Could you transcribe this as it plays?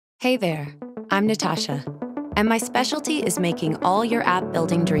Hey there, I'm Natasha, and my specialty is making all your app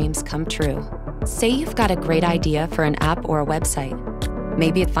building dreams come true. Say you've got a great idea for an app or a website.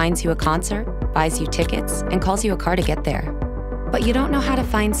 Maybe it finds you a concert, buys you tickets, and calls you a car to get there. But you don't know how to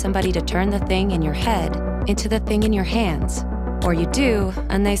find somebody to turn the thing in your head into the thing in your hands. Or you do,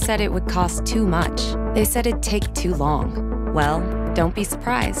 and they said it would cost too much. They said it'd take too long. Well, don't be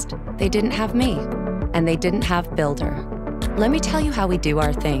surprised. They didn't have me, and they didn't have Builder. Let me tell you how we do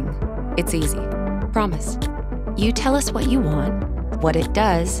our thing. It's easy. Promise. You tell us what you want, what it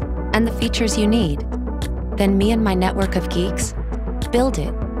does, and the features you need. Then me and my network of geeks build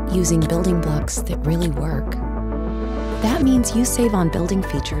it using building blocks that really work. That means you save on building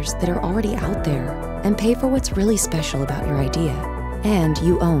features that are already out there and pay for what's really special about your idea. And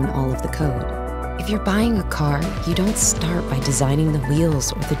you own all of the code. If you're buying a car, you don't start by designing the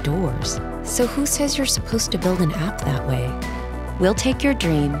wheels or the doors. So who says you're supposed to build an app that way? We'll take your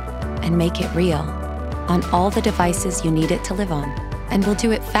dream and make it real on all the devices you need it to live on. And we'll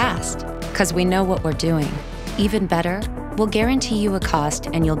do it fast, because we know what we're doing. Even better, we'll guarantee you a cost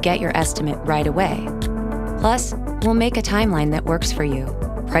and you'll get your estimate right away. Plus, we'll make a timeline that works for you,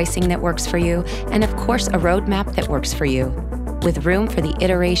 pricing that works for you, and of course a roadmap that works for you, with room for the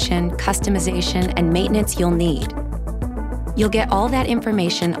iteration, customization, and maintenance you'll need. You'll get all that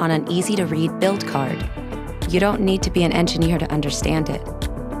information on an easy-to-read build card. You don't need to be an engineer to understand it.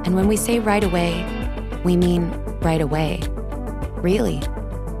 And when we say right away, we mean right away. Really.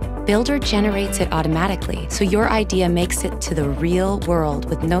 Builder generates it automatically, so your idea makes it to the real world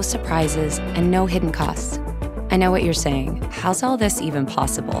with no surprises and no hidden costs. I know what you're saying. How's all this even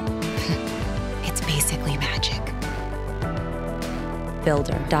possible? It's basically magic.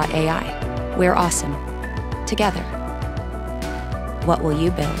 Builder.ai. We're awesome. Together. What will you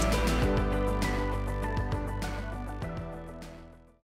build?